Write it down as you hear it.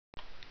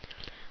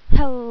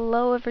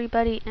Hello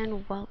everybody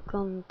and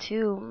welcome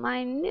to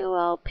my new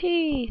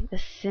LP, The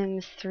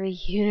Sims 3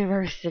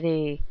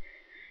 University.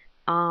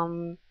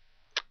 I'm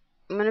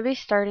gonna be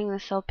starting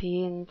this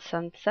LP in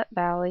Sunset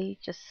Valley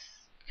just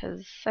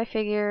because I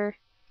figure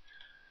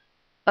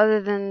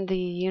other than the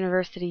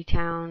university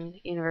town,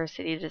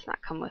 university does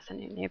not come with a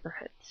new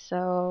neighborhood.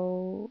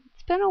 So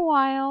it's been a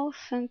while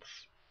since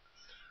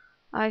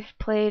I've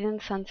played in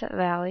Sunset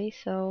Valley,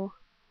 so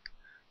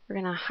we're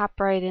gonna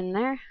hop right in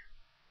there.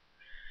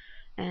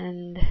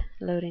 And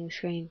loading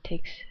screen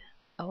takes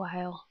a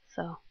while,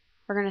 so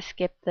we're gonna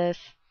skip this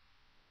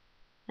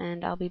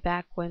and I'll be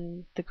back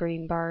when the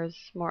green bar is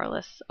more or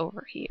less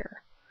over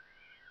here.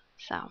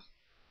 So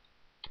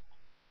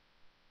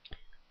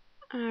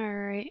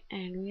alright,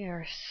 and we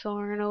are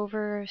soaring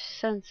over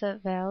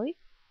Sunset Valley.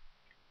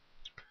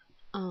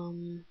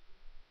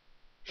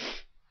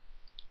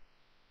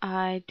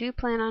 I do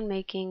plan on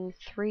making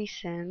 3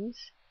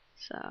 Sims,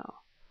 so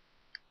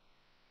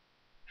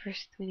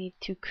first we need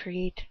to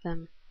create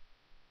them.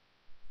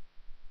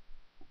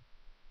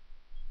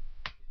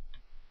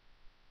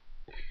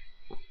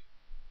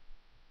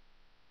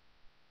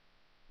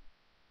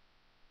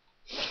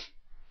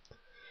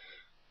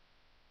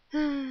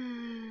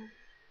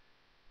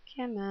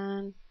 Come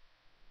on.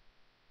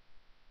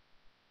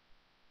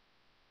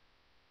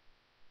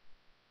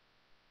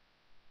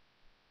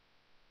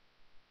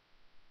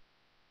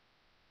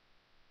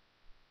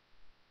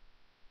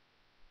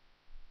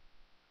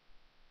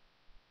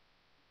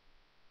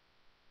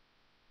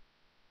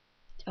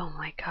 Oh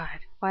my god,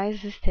 why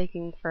is this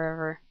taking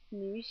forever?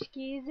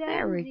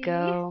 There we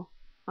go.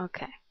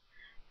 Okay.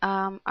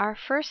 Our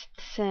first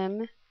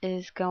sim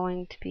is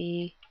going to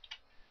be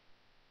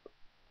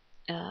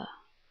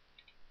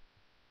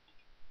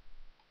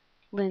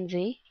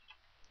Lindsay.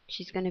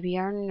 She's going to be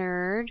our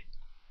nerd.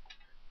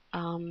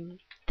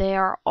 They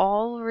are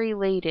all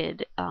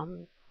related.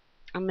 I'm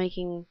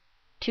making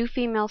 2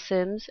 female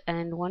sims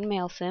and 1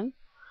 male sim.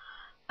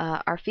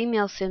 Our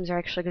female sims are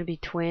actually going to be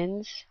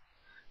twins,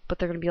 but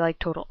they're going to be like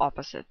total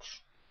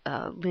opposites.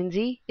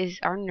 Lindsay is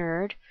our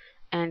nerd,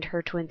 and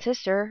her twin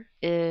sister,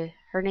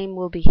 her name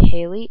will be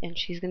Haley, and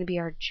she's going to be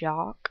our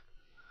jock.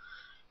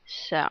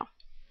 So,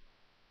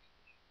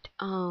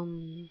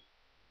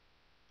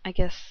 I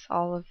guess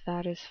all of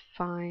that is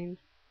fine.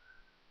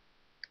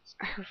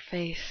 Her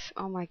face,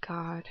 oh my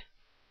god.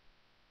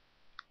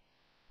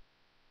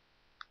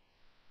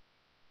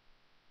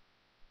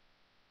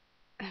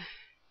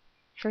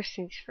 First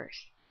things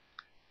first,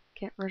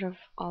 get rid of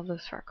all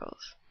those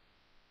freckles.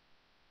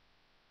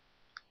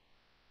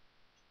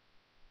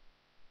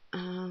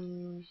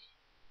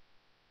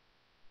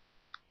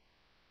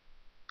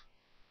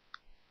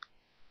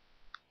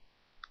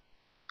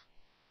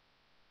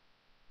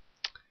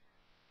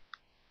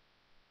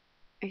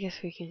 I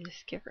guess we can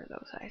just give her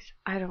those eyes.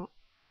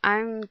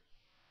 I'm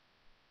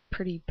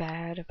pretty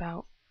bad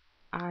about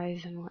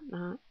eyes and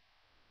whatnot.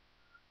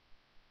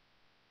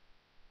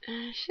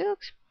 She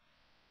looks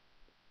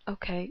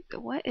okay.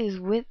 What is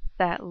with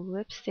that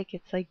lipstick?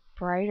 It's like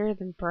brighter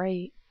than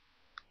bright.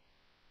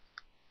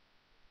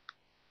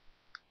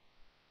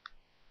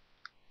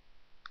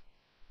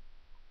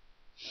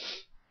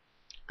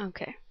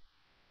 Okay.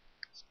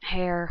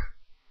 Hair.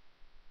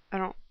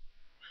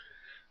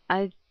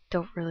 I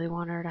don't really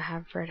want her to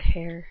have red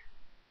hair.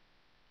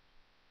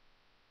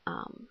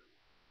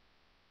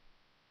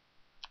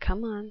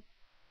 Come on.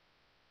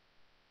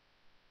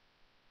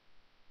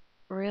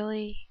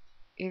 Really?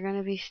 You're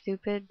gonna be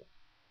stupid?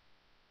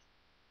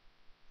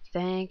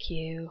 Thank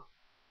you.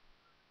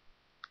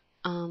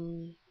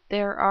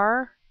 There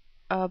are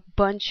a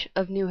bunch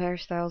of new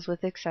hairstyles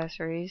with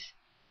accessories.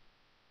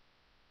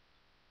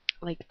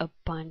 Like a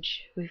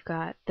bunch. We've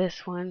got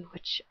this one,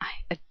 which I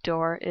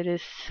adore. It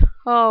is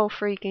so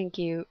freaking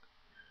cute.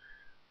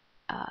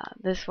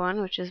 This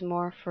one, which is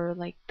more for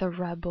like the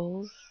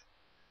rebels.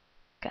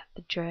 Got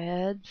the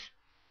dreads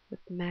with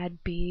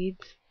mad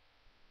beads.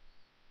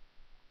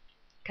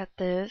 Got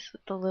this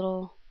with the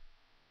little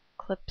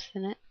clips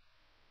in it.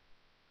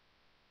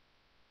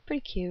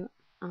 Pretty cute.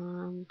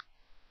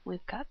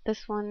 We've got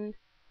this one.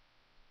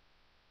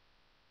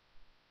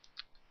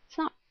 It's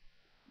not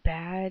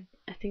bad.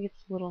 I think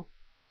it's a little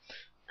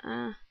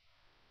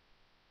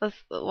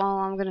well,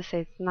 I'm gonna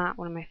say it's not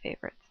one of my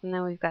favorites. And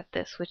then we've got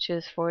this, which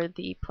is for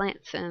the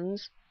plant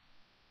sims.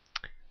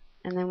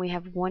 And then we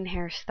have one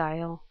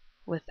hairstyle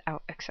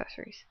without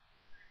accessories.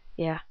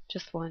 Yeah,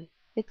 just one.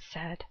 It's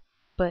sad,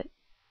 but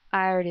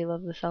I already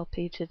love this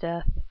LP to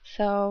death.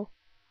 So,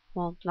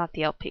 well, not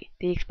the LP,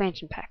 the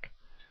expansion pack.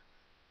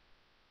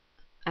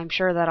 I'm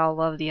sure that I'll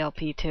love the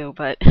LP too,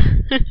 but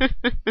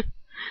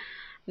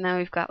now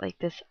we've got like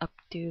this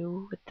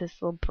updo with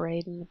this little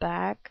braid in the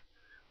back,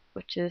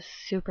 which is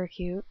super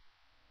cute.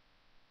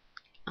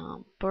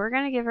 But we're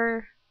gonna give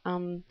her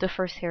the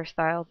first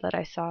hairstyle that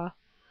I saw.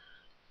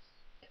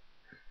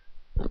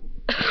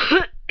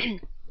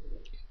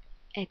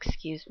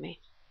 Excuse me.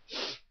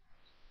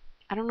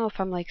 I don't know if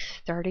I'm like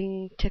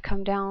starting to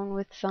come down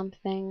with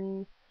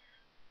something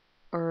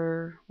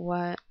or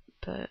what,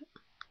 but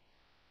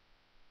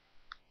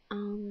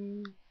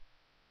I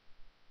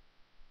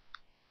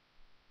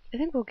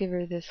think we'll give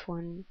her this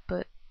one,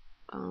 but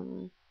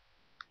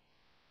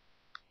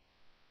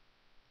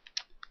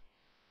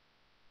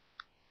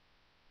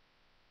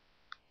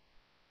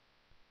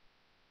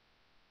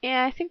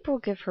yeah, I think we'll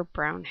give her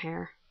brown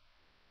hair.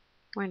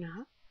 Why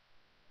not?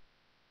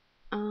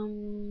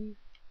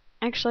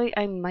 Actually,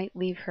 I might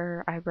leave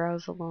her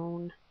eyebrows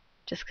alone,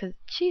 just 'cause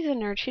she's a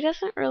nerd. She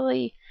doesn't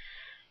really,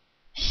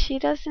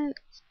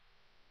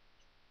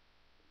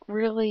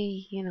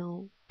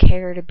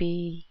 care to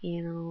be,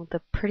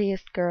 the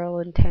prettiest girl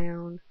in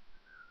town.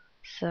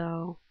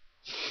 So,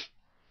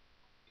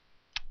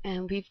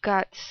 and we've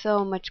got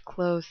so much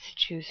clothes to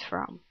choose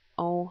from.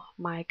 Oh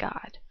my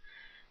god.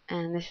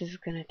 And this is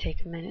gonna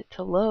take a minute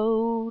to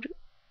load.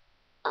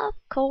 Of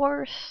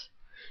course.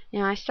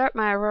 I start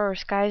my Aurora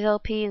Skies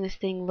LP and this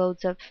thing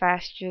loads up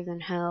faster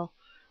than hell.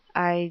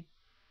 I,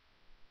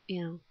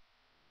 you know,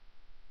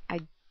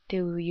 I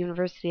do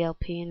University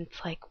LP and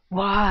it's like,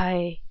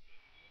 why?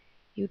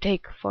 You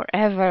take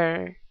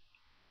forever.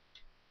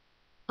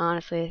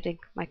 Honestly, I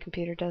think my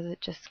computer does it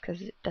just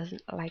because it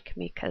doesn't like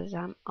me because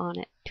I'm on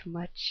it too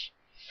much.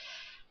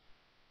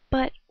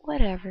 But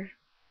whatever.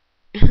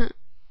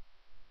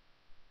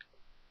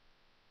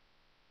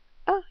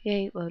 Oh,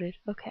 yay, it loaded.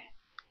 Okay.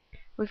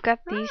 We've got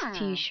these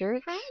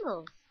t-shirts.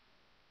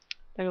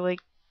 They're like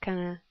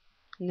kind of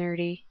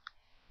nerdy.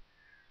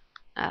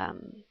 I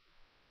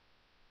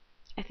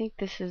think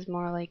this is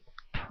more like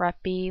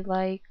preppy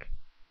like.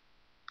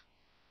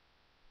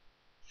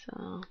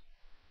 So,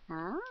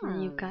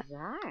 and you've got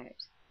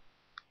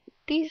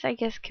these, I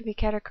guess, can be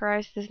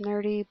categorized as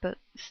nerdy, but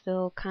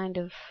still kind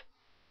of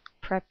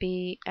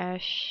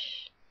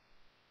preppy-ish.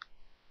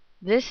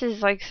 This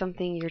is like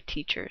something your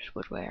teachers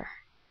would wear.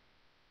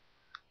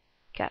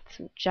 Got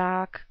some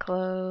jock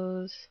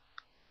clothes.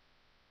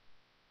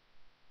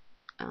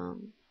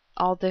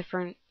 All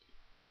different,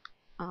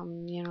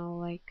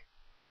 like,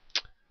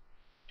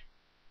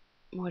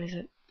 what is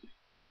it?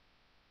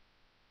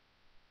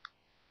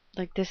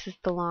 Like, this is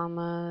the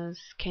llamas,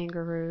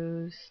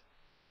 kangaroos,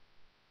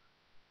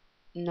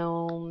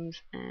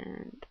 gnomes,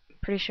 and I'm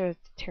pretty sure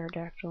it's a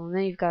pterodactyl. And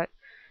then you've got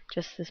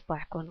just this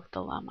black one with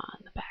the llama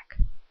on the back,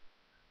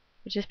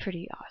 which is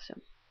pretty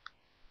awesome.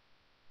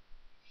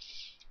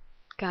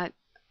 Got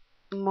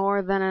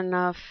more than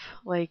enough,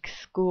 like,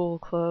 school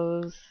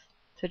clothes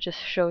to just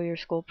show your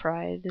school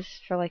pride. This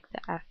is for, like,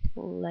 the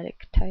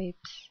athletic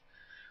types.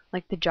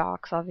 Like the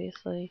jocks,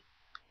 obviously.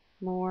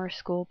 More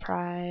school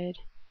pride.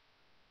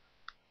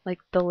 Like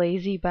the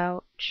lazy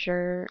bout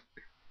shirt.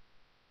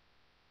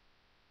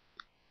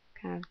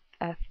 Kind of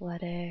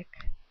athletic.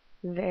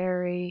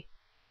 Very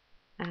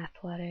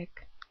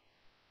athletic.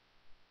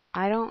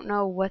 I don't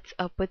know what's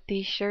up with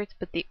these shirts,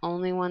 but the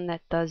only one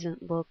that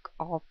doesn't look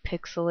all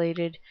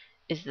pixelated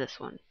is this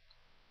one.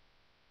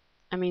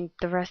 I mean,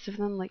 the rest of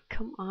them, like,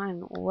 come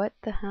on, what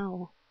the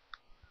hell?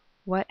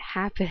 What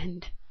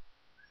happened?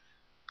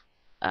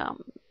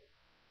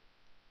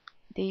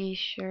 These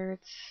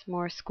shirts,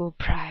 more school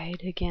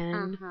pride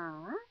again.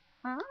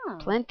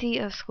 Plenty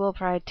of school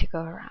pride to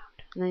go around.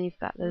 And then you've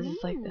got this is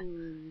like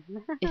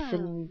it's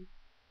in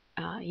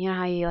you know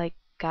how you like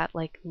got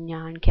like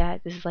Nyan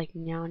Cat? This is like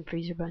Nyan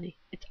Freezer Bunny.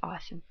 It's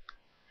awesome.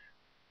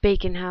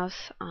 Bacon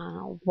House on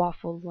a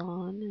waffle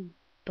lawn and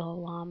the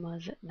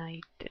llamas at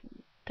night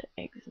and the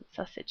eggs and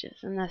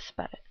sausages, and that's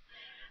about it.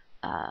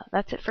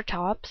 That's it for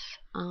tops.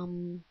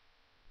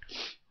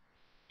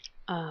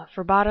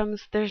 For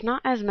bottoms, there's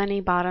not as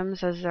many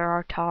bottoms as there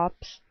are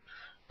tops,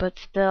 but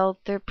still,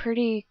 they're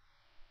pretty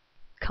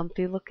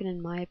comfy looking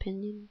in my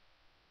opinion.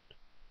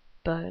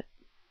 But,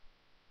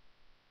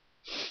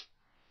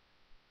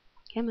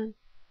 come on.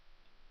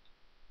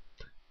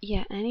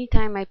 Yeah,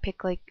 anytime I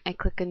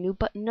click a new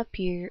button up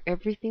here,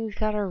 everything's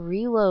gotta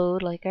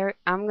reload. Like,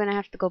 I'm gonna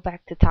have to go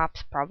back to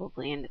tops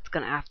probably, and it's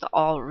gonna have to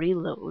all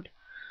reload.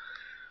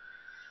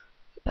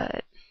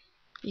 But,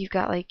 you've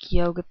got like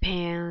yoga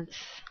pants,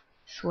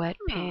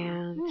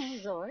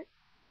 sweatpants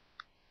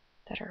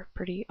that are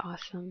pretty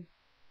awesome.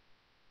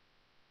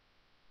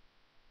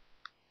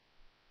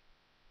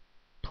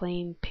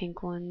 Plain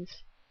pink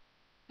ones.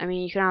 I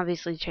mean, you can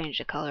obviously change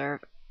the color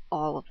of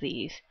all of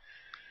these.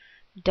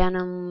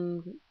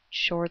 Denim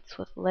shorts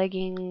with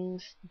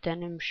leggings,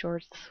 denim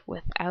shorts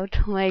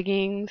without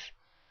leggings,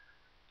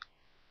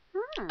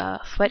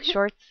 sweat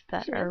shorts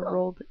that are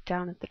rolled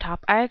down at the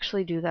top. I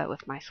actually do that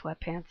with my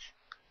sweatpants.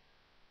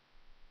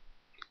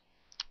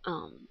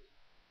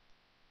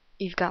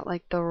 You've got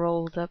like the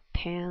rolled up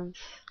pants.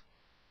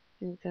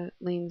 I think that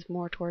leans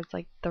more towards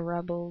like the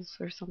Rebels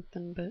or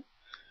something, but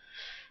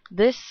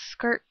this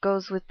skirt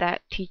goes with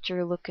that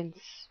teacher looking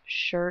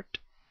shirt.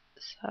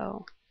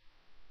 So,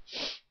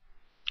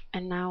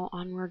 and now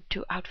onward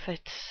to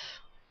outfits.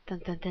 Dun,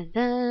 dun, dun,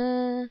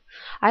 dun.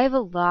 I have a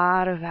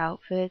lot of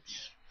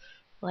outfits.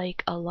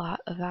 Like a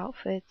lot of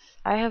outfits.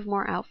 I have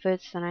more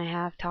outfits than I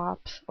have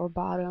tops or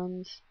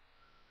bottoms.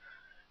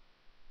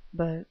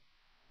 But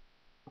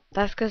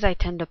that's because I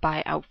tend to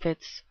buy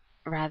outfits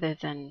rather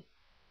than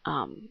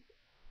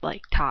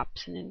like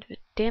tops and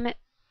damn it.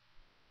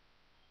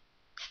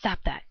 Stop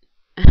that.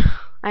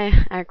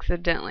 I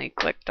accidentally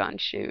clicked on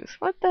shoes.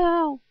 What the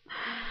hell?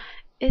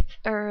 It's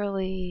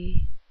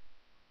early.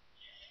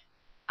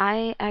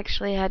 I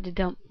actually had to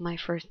dump my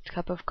first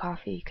cup of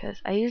coffee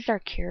because I used our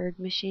Keurig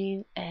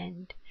machine,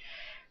 and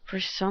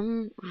for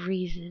some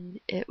reason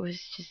it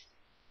was just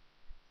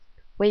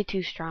way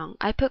too strong.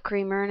 I put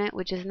creamer in it,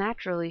 which is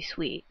naturally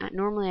sweet.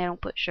 Normally I don't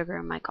put sugar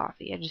in my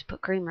coffee. I just put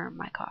creamer in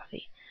my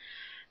coffee.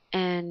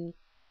 And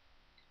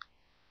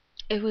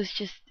it was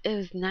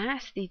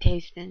nasty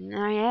tasting.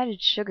 And I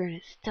added sugar and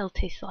it still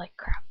tasted like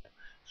crap.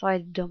 So I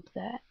dumped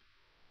that.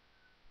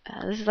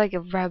 This is like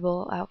a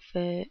rebel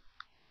outfit.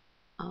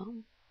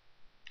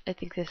 I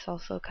think this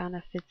also kind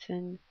of fits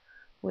in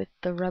with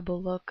the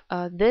rebel look.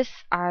 This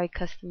I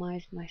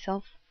customized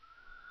myself.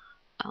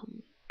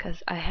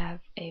 Because I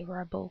have a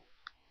rebel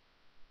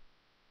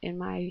in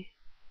my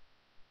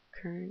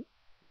current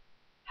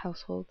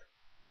household.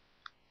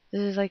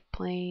 This is like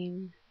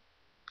plain.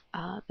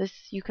 This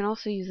you can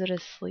also use it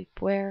as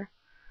sleepwear.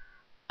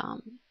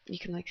 You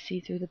can like see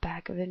through the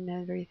back of it and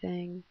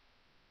everything.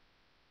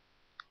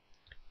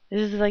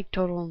 This is like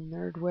total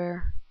nerd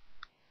wear.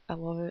 I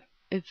love it.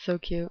 It's so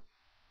cute.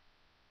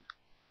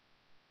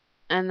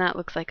 And that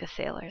looks like a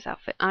sailor's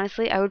outfit.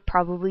 Honestly, I would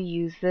probably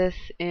use this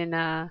in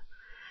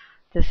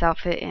this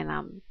outfit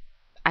in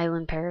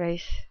Island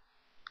Paradise.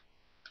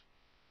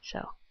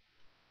 So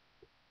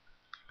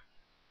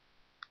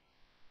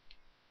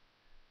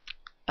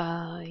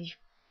you've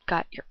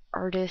got your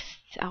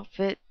artist's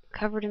outfit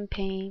covered in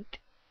paint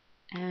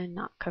and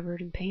not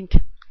covered in paint.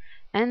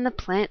 And the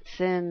Plant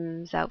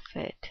Sims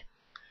outfit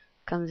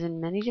comes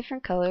in many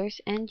different colors,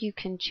 and you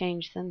can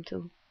change them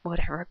to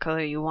whatever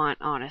color you want,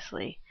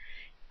 honestly.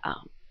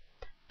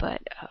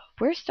 But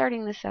we're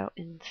starting this out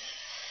in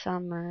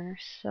summer,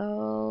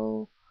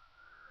 so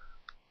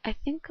I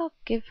think I'll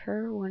give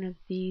her one of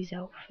these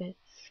outfits.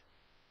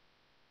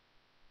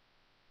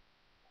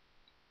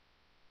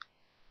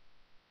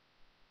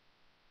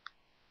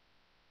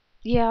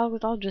 Yeah,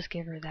 I'll just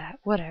give her that.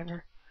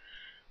 Whatever.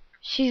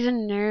 She's a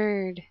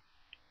nerd.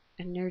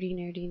 A nerdy,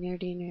 nerdy,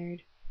 nerdy nerd.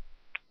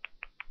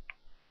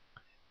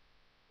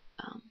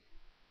 Um,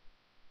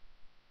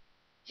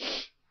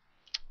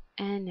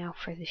 and now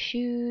for the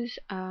shoes.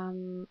 I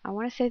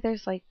want to say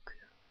there's like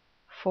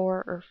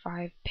 4 or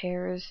 5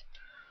 pairs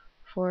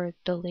for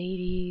the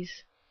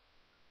ladies.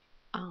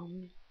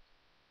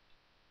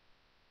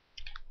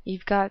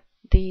 You've got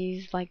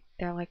these, like,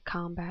 they're like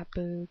combat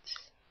boots.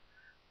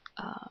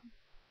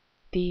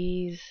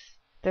 These,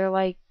 they're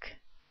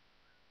like,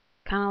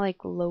 kind of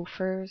like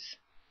loafers.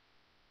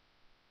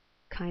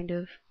 Kind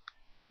of.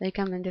 They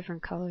come in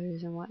different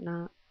colors and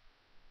whatnot.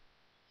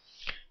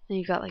 Then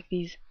you got like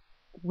these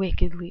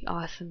wickedly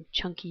awesome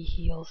chunky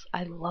heels.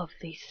 I love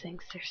these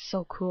things. They're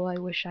so cool. I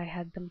wish I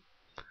had them.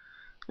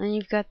 Then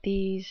you've got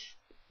these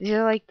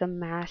are like the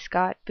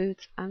mascot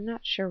boots. I'm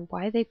not sure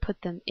why they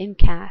put them in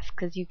cast,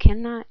 because you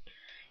cannot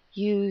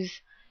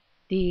use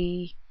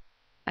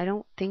I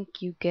don't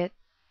think you get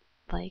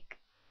like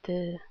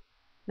the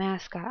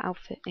mascot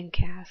outfit in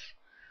cast.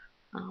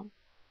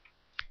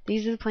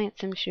 These are the Plant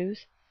Sim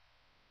shoes,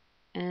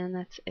 and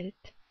that's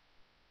it.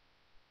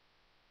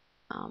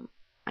 I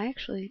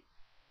actually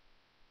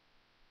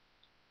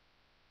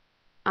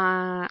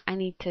I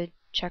need to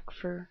check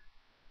for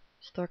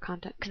store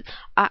content, because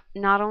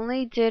not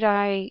only did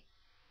I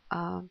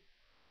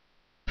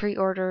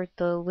pre-order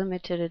the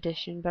limited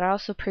edition, but I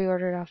also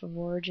pre-ordered off of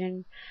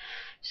Origin,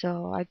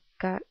 so I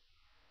got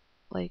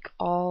like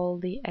all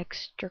the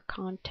extra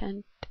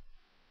content.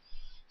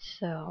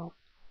 So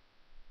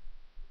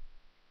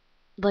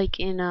like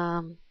in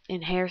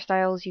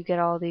hairstyles, you get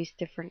all these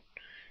different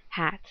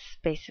hats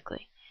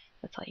basically.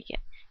 That's all you get.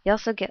 You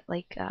also get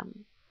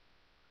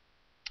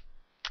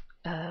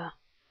uh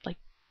like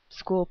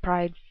school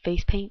pride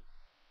face paint.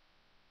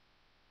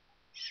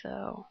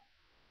 So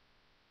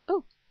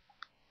oh,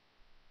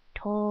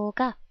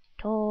 toga,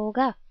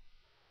 toga.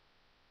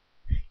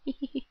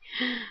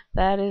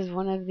 That is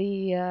one of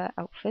the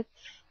outfits.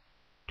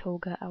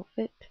 Toga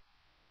outfit.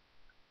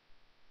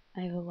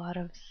 I have a lot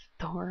of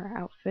store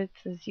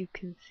outfits, as you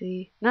can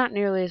see. Not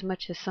nearly as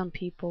much as some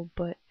people,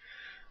 but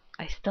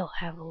I still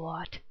have a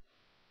lot.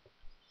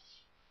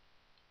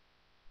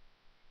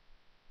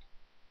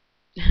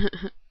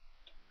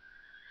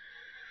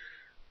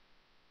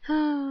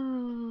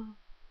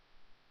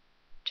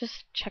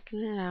 Just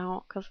checking it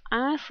out, because I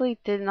honestly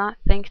did not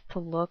think to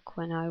look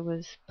when I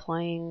was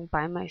playing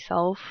by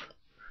myself.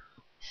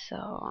 So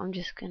I'm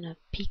just gonna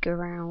peek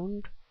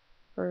around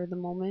for the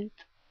moment.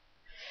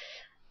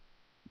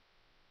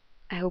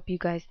 I hope you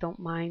guys don't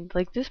mind.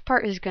 Like, this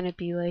part is gonna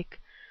be like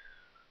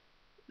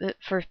the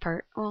first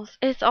part. Well,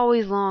 it's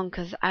always long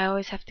because I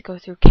always have to go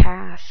through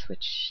casts,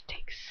 which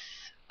takes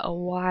a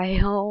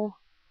while.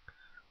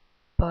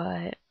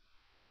 But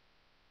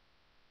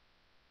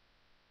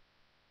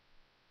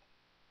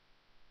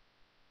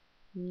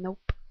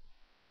nope.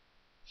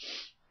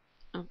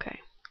 Okay.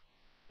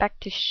 Back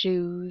to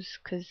shoes,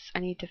 because I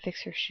need to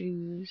fix her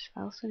shoes.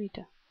 I also need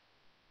to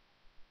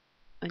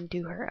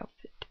undo her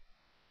outfit.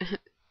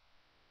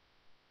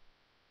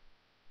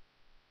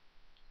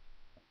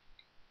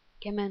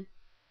 Come in.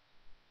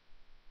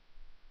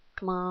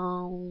 Come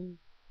on.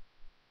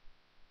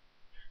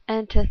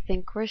 And to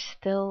think we're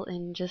still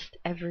in just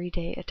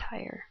everyday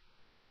attire.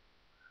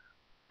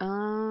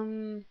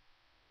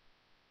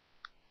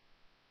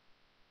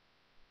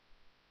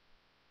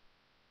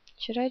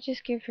 Should I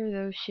just give her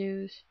those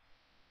shoes?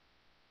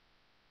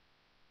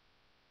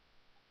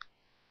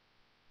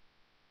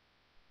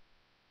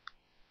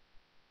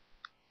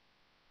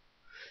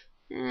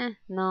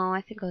 No,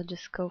 I think I'll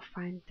just go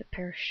find the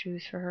pair of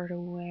shoes for her to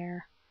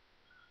wear.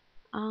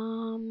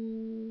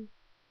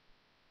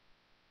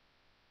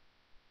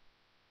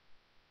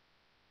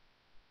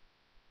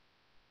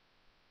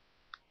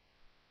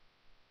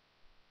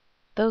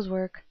 Those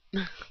work.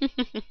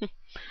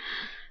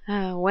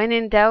 When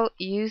in doubt,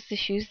 use the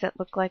shoes that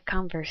look like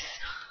Converse.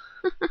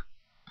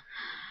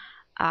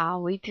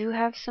 We do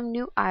have some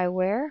new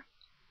eyewear.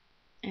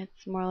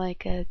 It's more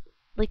like a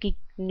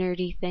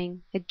nerdy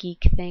thing, a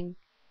geek thing.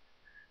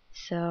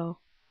 So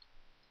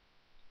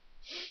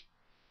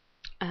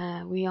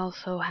we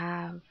also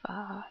have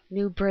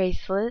new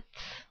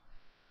bracelets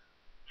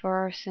for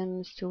our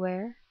Sims to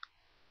wear.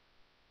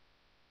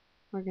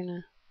 We're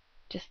gonna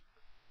just,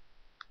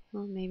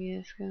 well, maybe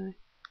this guy.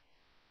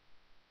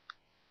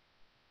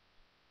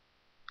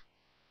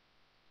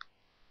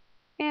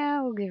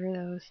 Yeah, we'll give her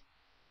those.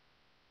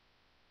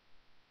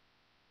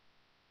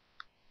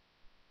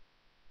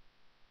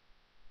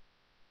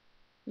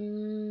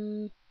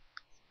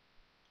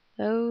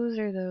 Those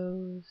or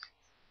those?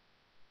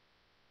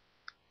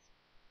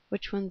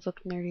 Which ones look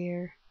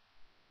nerdier?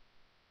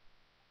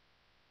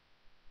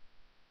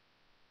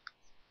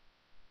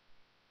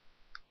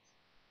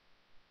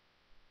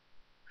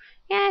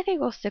 Yeah, I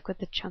think we'll stick with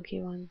the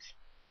chunky ones.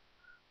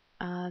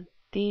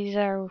 These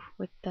are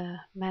with the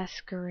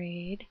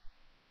masquerade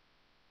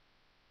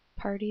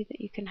party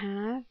that you can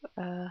have.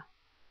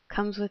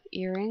 Comes with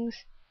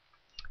earrings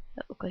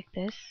that look like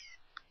this.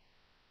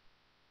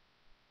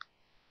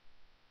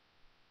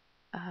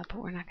 But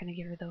we're not going to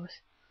give her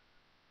those.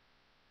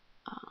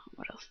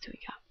 What else do we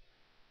got?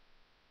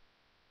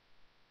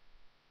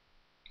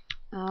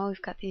 Oh,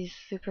 we've got these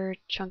super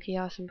chunky,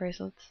 awesome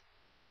bracelets.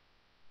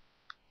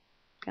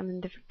 Come in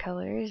different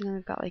colors, and then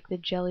we've got like the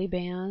jelly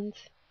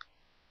bands.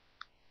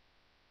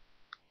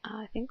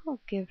 I think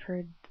we'll give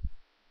her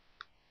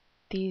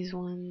these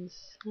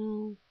ones.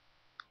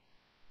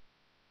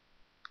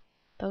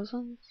 Those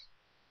ones?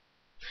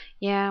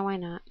 Yeah, why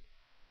not?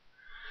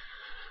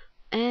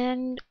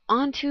 And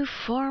on to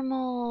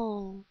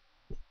formal.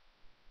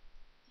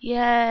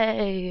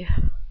 Yay!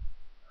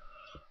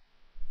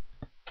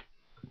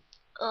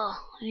 Oh,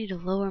 I need to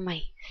lower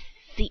my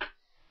seat.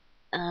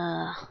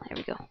 There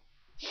we go.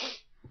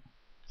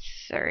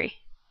 Sorry.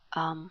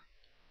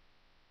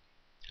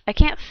 I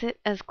can't sit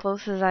as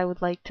close as I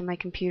would like to my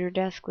computer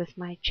desk with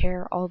my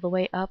chair all the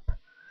way up.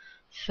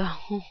 So,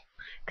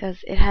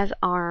 because it has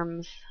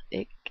arms,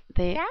 they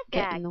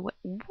get in the way.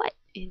 What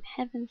in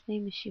heaven's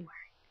name is she wearing?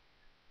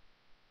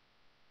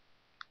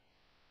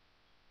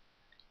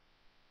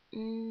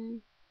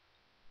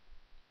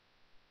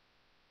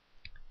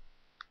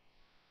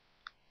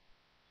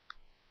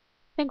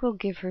 I think we'll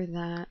give her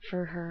that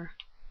for her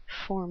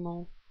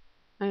formal.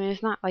 I mean,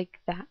 it's not like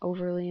that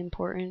overly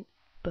important,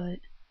 but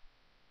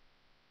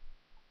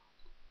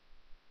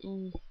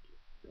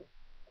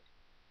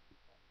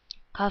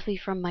coffee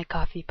from my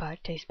coffee pot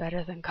tastes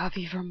better than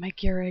coffee from my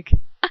Keurig.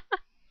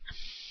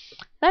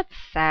 That's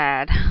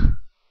sad.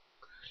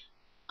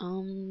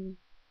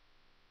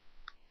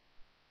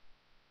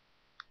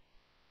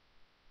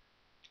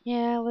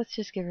 Yeah, let's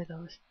just give her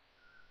those.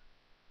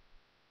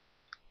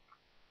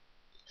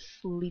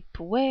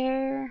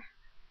 Sleepwear.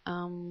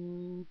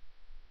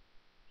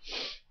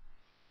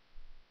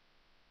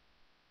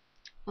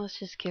 Let's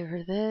just give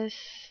her this.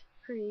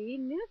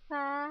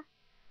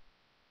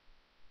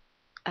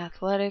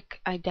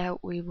 Athletic. I doubt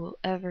we will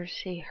ever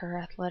see her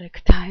athletic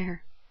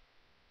attire.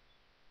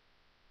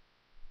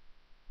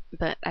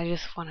 But I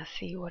just want to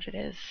see what it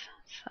is.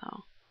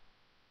 So.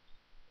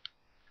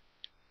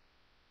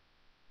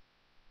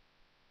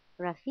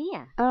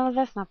 Rafia. Oh,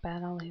 that's not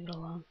bad. I'll leave it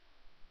alone.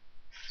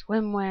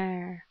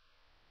 Swimwear.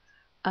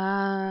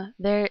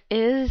 There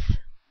is,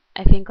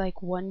 I think,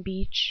 like one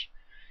beach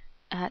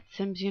at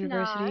Sims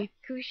University.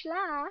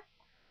 Kushla.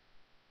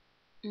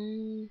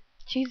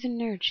 She's a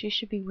nerd. She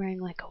should be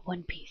wearing like a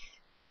one piece.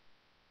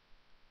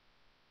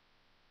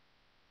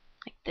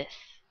 Like this.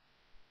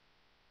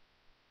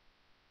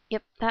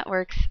 Yep, that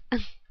works.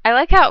 I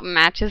like how it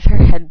matches her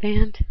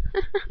headband.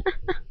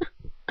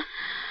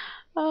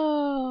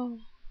 Oh.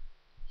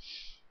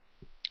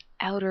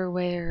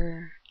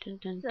 Outerwear. Dun,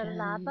 dun, dun.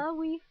 Salaba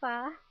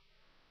Wifa.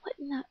 What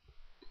in the...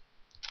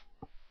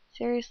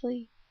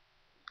 Seriously?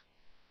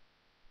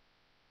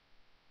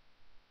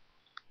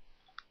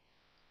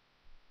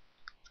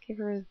 Let's give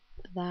her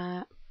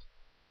that.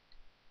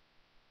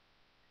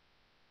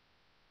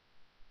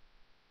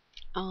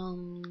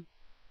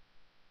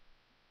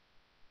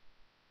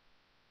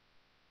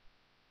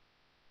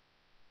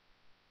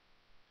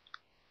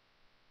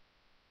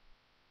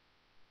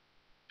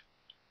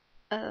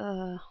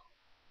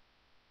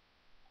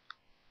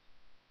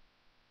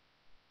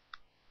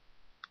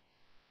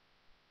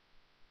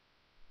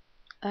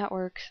 That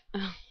works.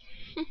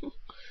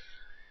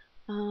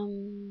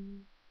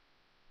 um,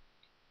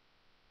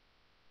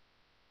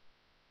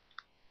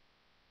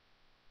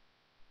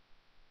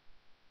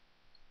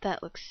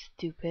 that looks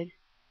stupid.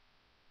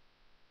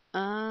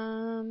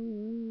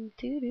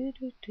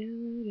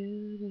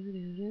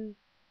 Do.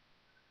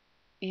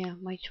 Yeah,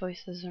 my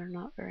choices are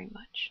not very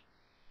much.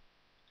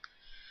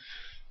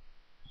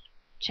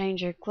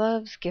 Change her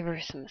gloves, give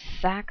her some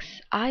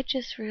sacks. I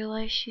just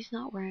realized she's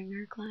not wearing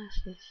her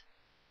glasses.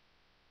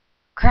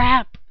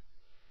 Crap!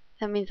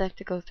 That means I have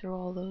to go through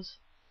all those.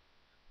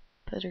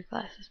 Put her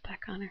glasses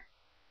back on her.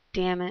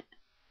 Damn it.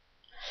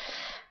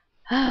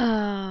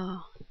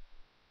 Oh.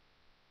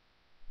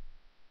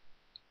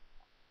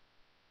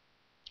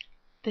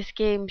 This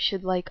game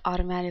should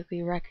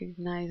automatically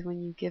recognize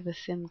when you give a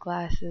sim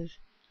glasses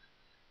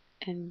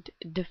and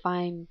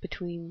define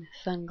between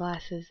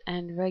sunglasses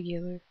and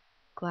regular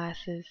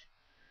glasses,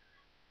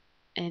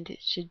 and it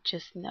should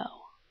just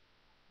know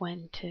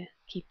when to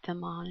keep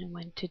them on and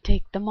when to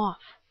take them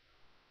off.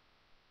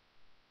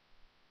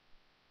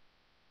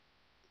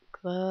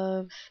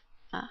 Gloves.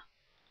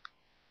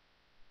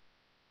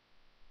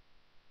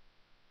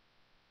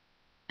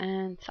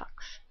 And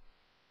socks.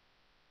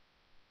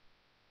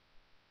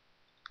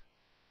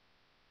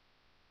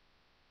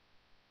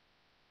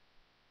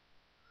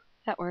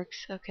 That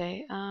works.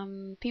 Okay.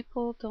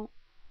 People don't.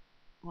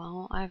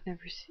 Well, I've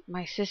never seen.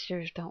 My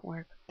sisters don't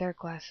wear their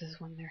glasses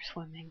when they're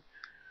swimming.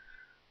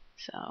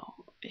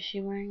 So, is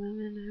she wearing them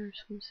in her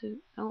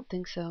swimsuit? I don't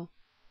think so.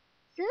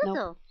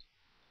 Nope.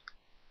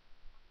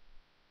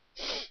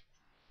 Suzu.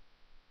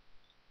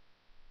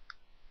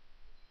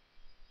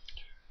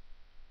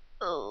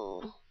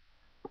 Oh.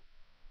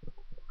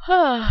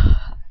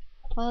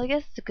 Well, I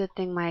guess it's a good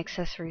thing my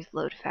accessories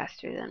load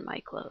faster than my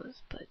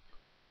clothes, but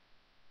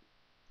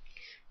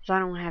I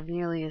don't have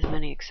nearly as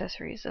many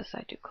accessories as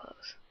I do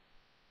clothes.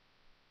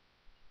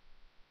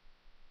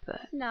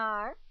 But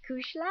Snar.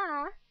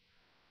 Kushla.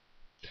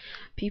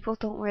 people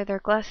don't wear their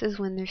glasses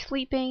when they're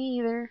sleeping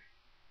either.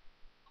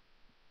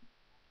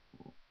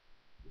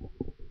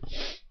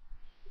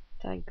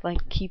 I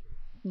keep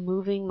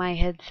moving my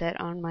headset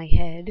on my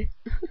head.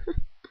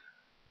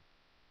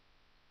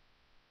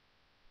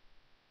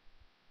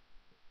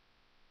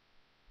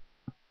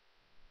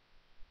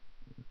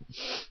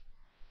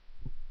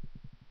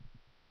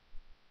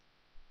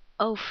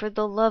 Oh, for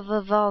the love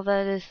of all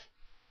that is.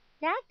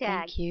 Dag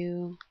dag. Thank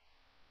you.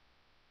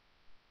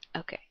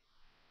 Okay.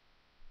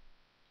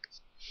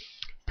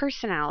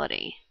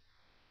 Personality.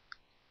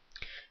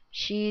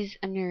 She's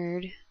a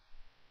nerd,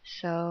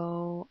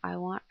 so I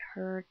want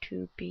her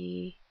to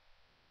be.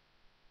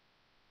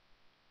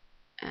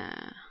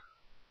 I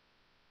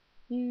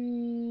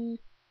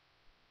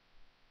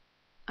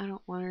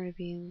don't want her to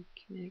be in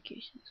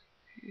communications.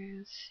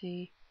 Let's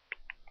see.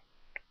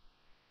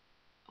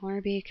 I want her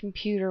to be a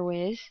computer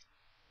whiz.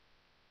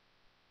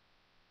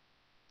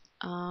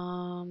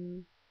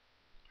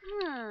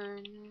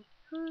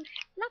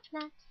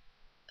 Kushla.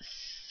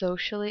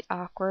 Socially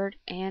awkward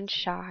and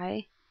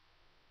shy.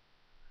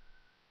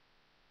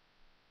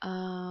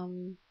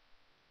 Um,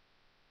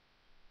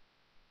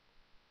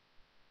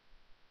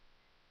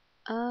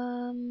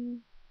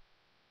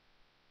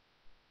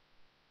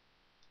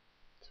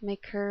 to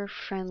make her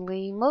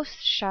friendly. Most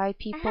shy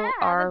people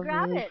are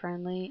really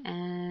friendly,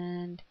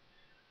 and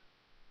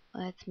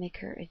let's make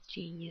her a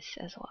genius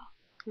as well.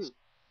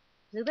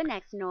 Zuba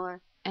next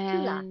nor.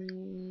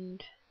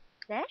 And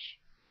Sesh?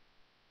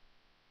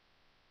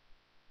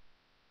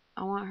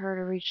 I want her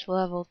to reach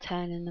level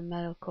 10 in the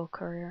medical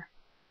career.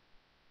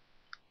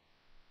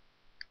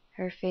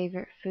 Her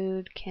favorite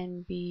food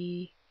can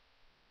be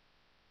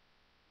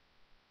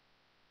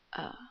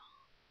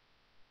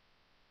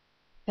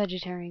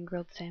vegetarian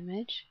grilled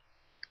sandwich.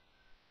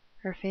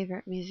 Her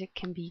favorite music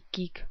can be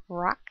geek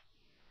rock.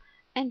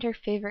 And her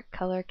favorite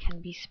color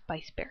can be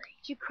spiceberry.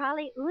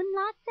 Jukrali un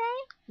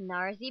latte?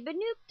 Narzi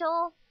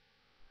benuktal.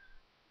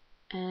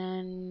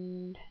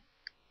 And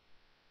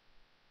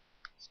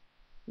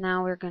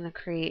now we're going to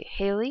create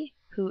Haley,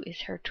 who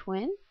is her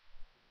twin,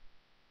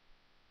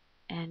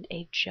 and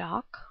a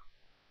jock.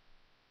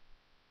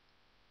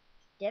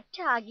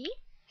 Diptagi.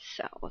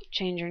 So we'll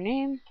change her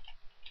name.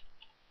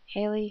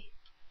 Haley.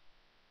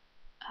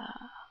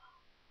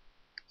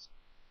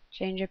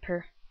 Change up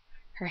her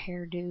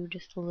hairdo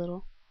just a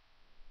little.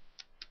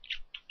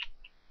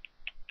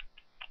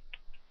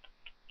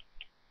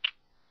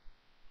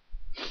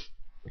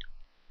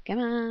 Come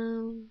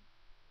on.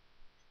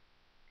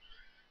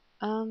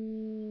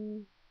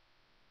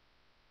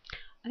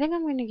 I think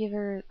I'm going to give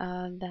her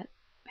that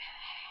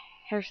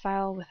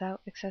hairstyle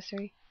without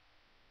accessory.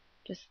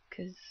 Just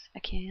because I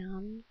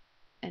can.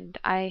 And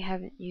I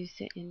haven't used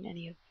it in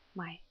any of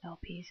my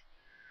LPs.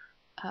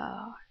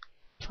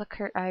 Pluck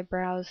her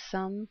eyebrows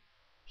some.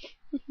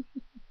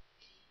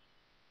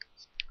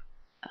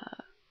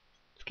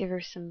 Let's give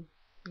her some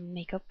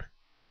makeup.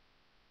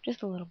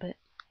 Just a little bit.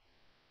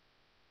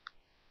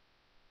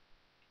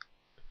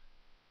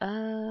 A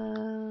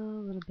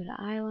little bit of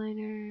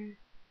eyeliner.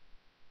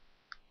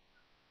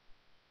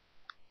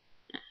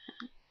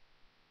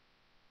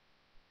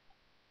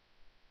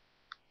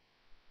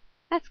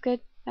 That's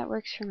good. That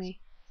works for me.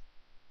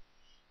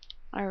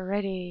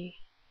 Alrighty.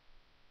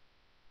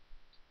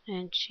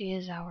 And she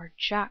is our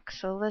jock,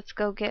 so let's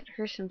go get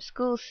her some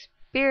school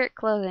spirit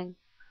clothing.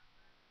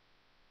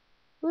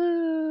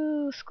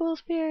 Woo! School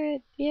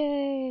spirit!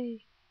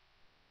 Yay!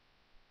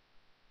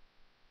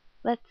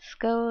 Let's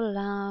go,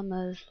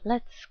 llamas.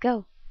 Let's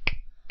go.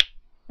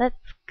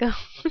 Let's go.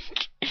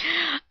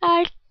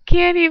 I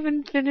can't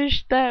even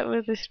finish that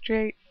with a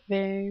straight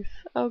face.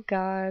 Oh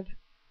god.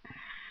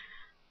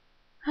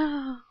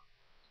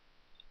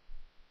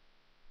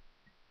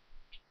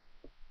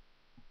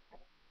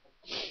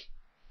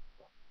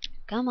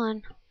 Come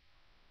on.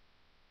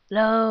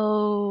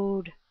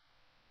 Load.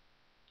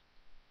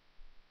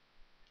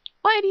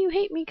 Why do you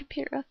hate me,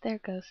 computer? Oh, there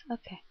it goes.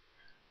 Okay.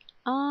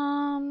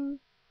 Um.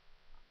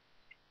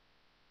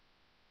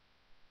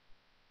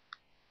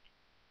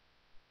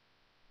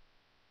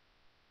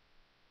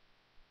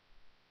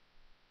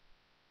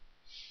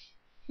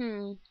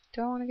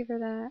 Do I want to give her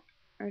that?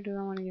 Or do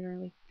I want to give her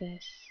like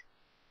this?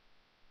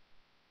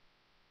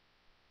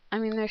 I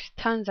mean, there's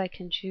tons I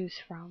can choose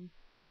from.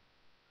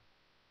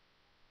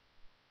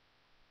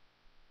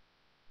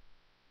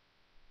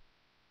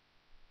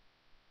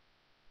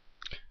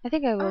 I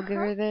think I will give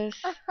her this.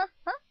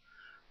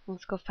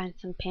 Let's go find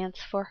some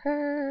pants for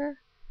her.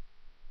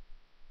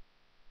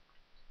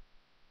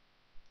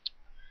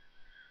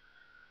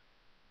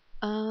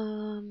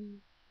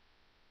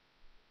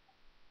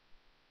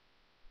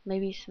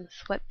 Maybe some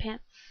sweatpants.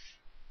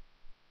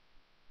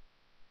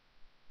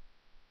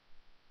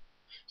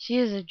 She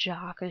is a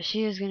jock, and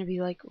she is going to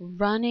be like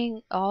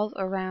running all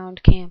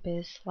around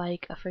campus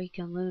like a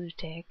freaking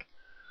lunatic.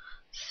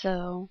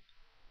 So,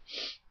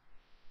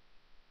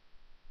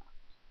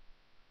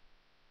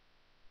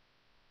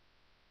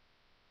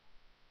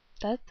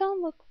 that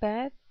don't look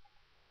bad.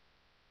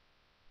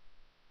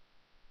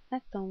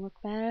 That don't look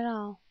bad at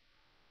all,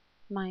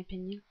 in my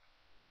opinion.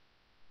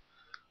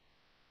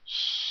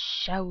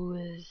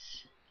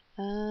 Showers.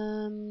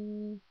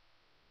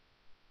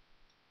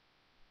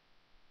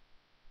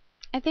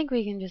 I think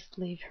we can just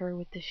leave her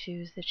with the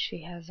shoes that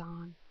she has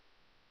on.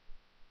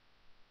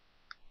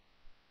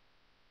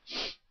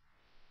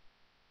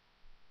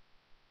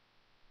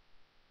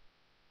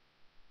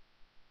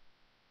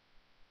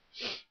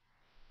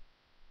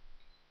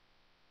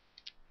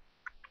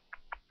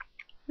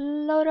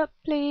 Load up,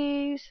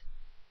 please.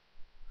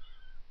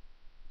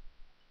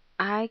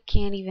 I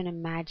can't even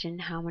imagine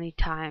how many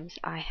times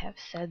I have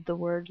said the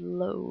word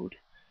load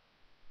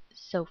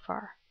so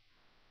far.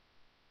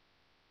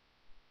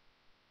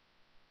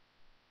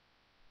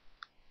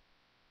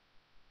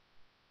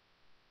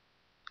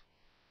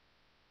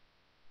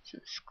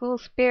 Some school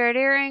spirit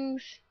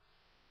earrings.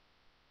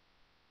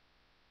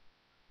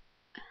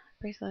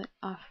 Bracelet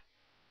off.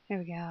 Here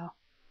we go.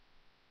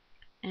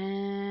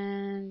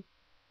 And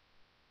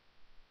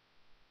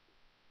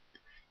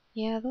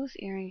yeah, those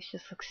earrings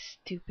just look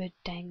stupid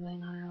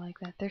dangling on her like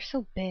that. They're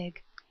so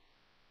big.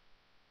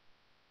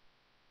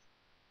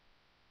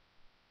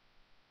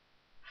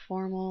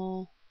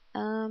 Formal.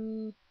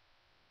 Um,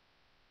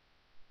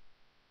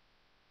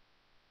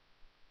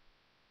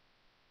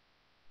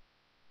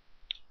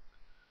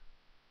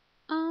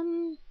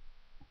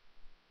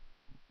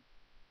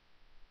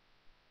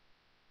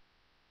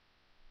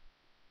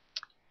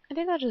 I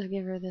think I'll just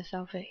give her this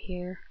outfit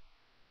here.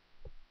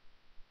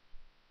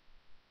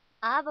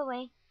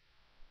 Boy.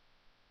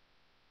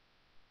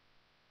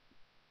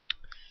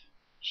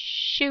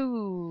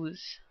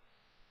 Shoes.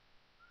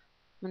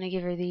 I'm gonna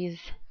give her these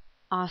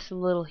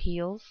awesome little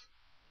heels.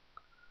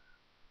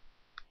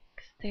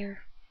 Because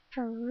they're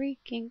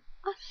freaking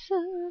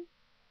awesome.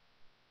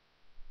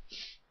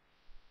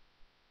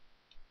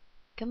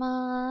 Come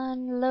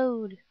on,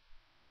 load.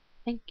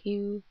 Thank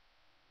you.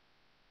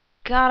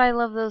 God, I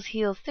love those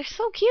heels. They're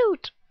so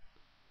cute.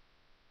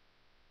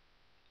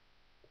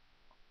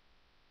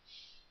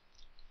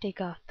 Take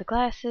off the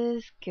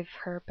glasses, give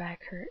her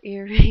back her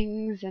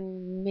earrings,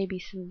 and maybe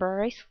some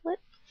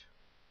bracelets.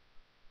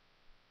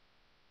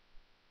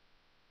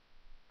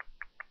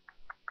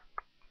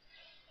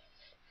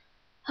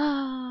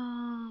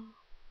 Ah,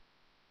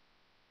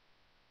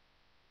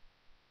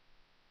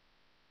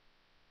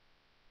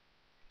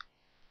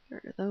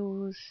 get rid of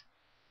those.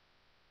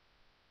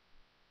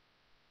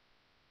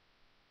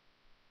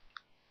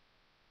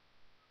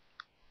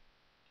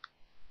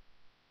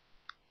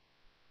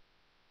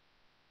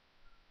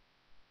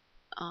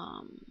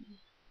 Um,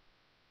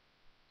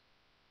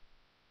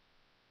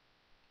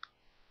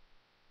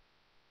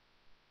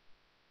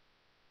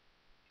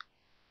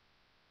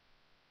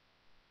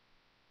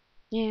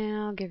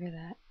 yeah, I'll give her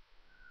that.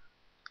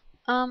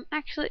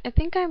 Actually, I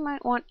think I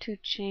might want to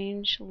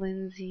change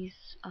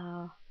Lindsay's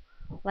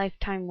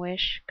lifetime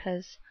wish,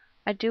 because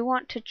I do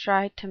want to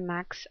try to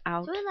max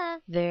out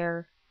Tula.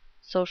 their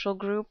social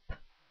group.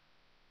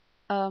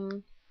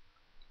 Um,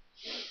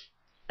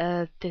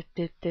 uh, th-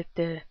 th- th-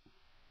 th-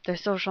 their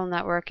social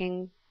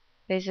networking,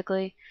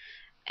 basically.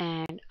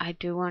 And I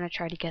do want to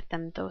try to get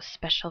them those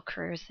special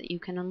careers that you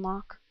can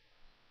unlock.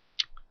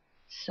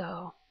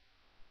 So,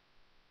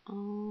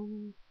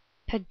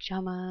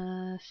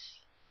 pajamas.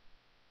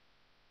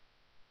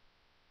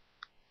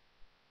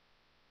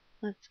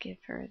 Let's give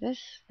her this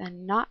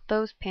and not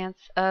those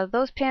pants.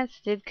 Those pants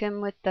did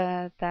come with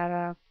that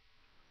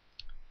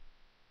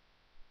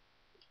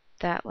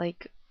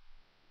like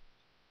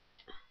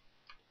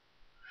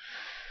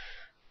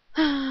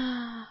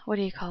what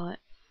do you call it?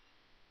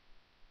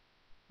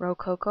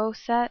 Rococo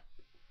set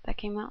that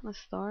came out in the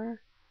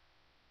store.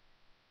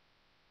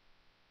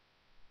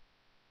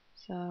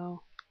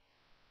 So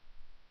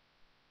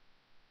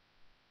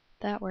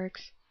that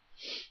works.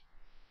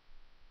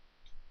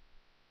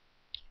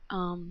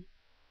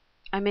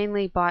 I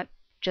mainly bought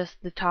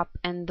just the top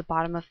and the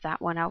bottom of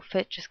that one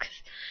outfit just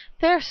because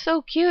they're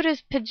so cute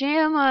as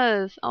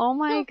pajamas. Oh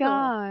my So.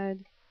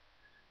 god.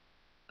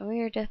 We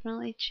are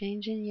definitely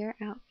changing your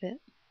outfit.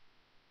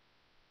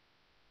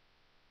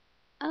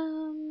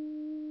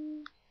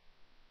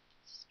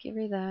 Just give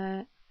her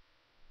that.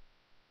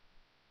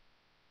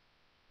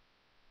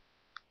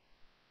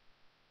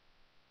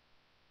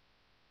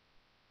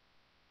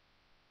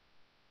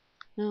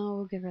 No,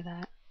 we'll give her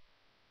that.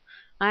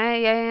 I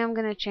am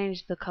gonna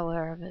change the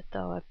color of it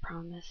though, I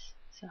promise.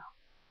 So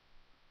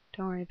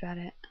don't worry about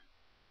it.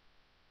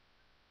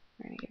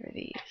 We're gonna give her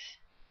these.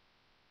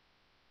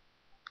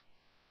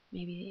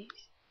 Maybe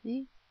these.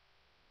 These?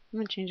 I'm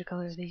gonna change the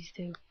color of these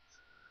too.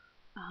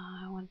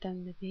 I want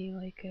them to be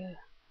like a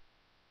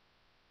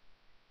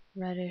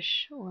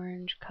reddish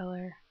orange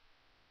color.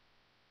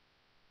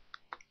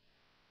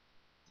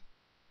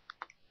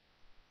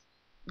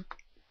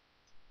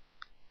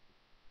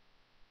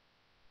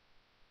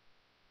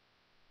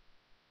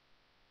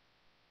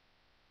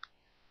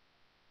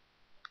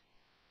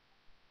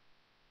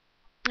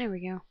 There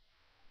we go.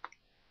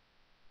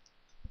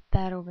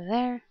 That over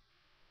there.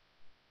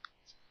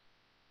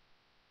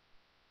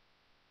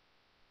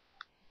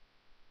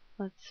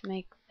 Let's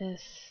make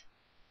this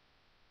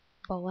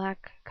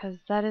black because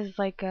that is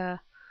like a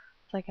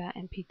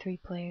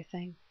MP3 player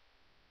thing.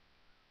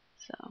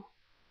 So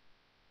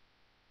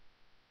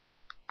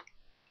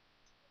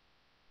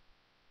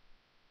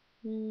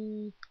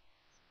and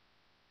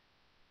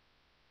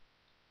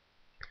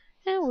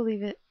we'll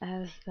leave it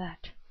as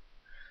that.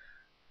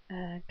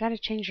 Gotta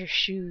change your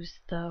shoes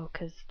though,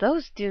 because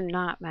those do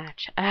not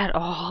match at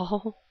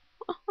all.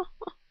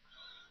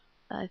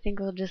 I think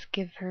we'll just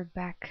give her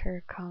back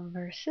her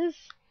Converses.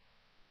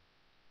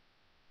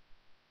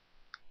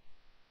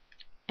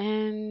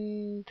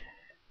 And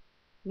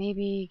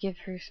maybe give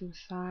her some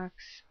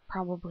socks.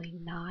 Probably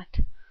not.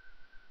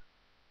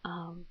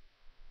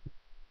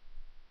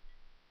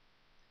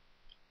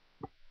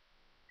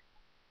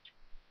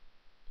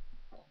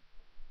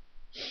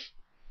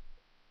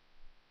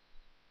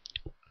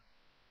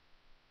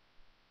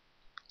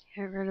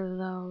 Get rid of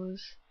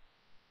those.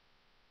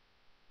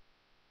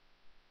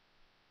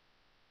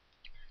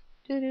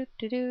 Do do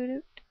do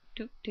do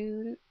do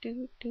do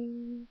do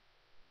do.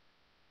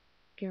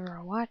 Give her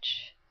a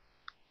watch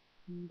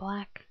in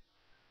black.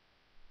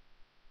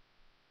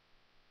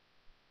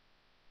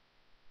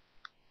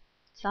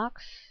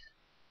 Socks.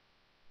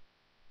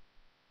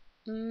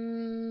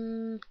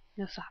 No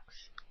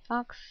socks.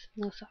 Socks.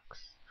 No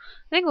socks.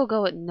 I think we'll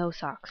go with no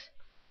socks.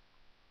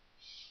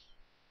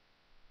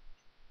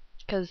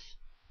 Because,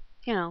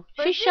 you know, she's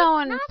Firstly,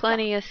 showing not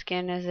plenty of socks.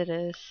 skin as it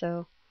is,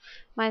 so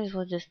might as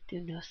well just do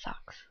no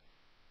socks.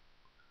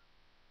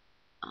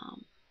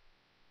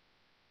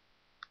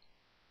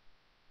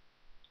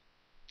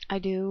 I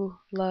do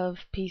love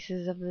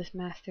pieces of this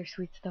Master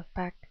Sweet Stuff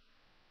pack.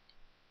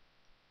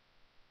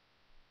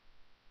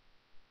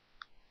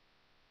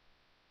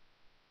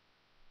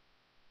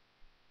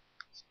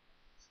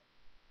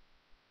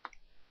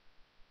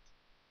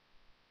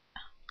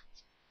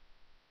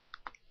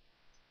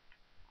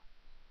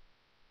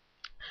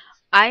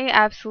 I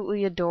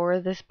absolutely adore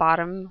this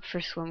bottom for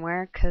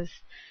swimwear because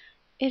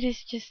it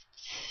is just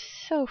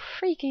so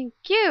freaking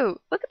cute.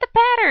 Look at the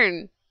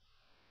pattern.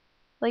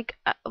 Like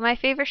my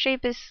favorite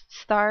shape is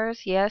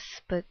stars,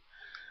 yes, but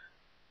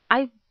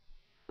I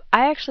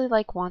I actually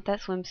like want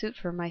that swimsuit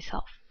for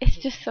myself. It's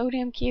just so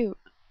damn cute.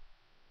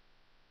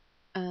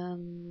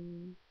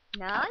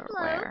 Not blue.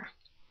 Outerwear.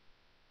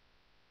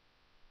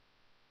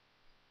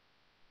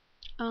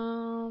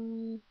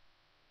 Um,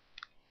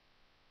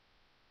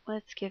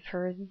 let's give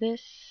her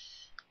this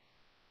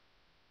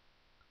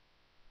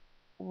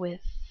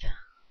with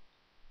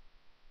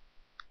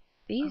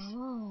these.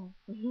 Oh.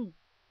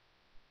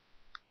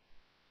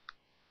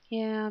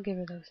 Yeah, I'll give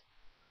her those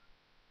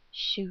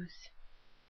shoes.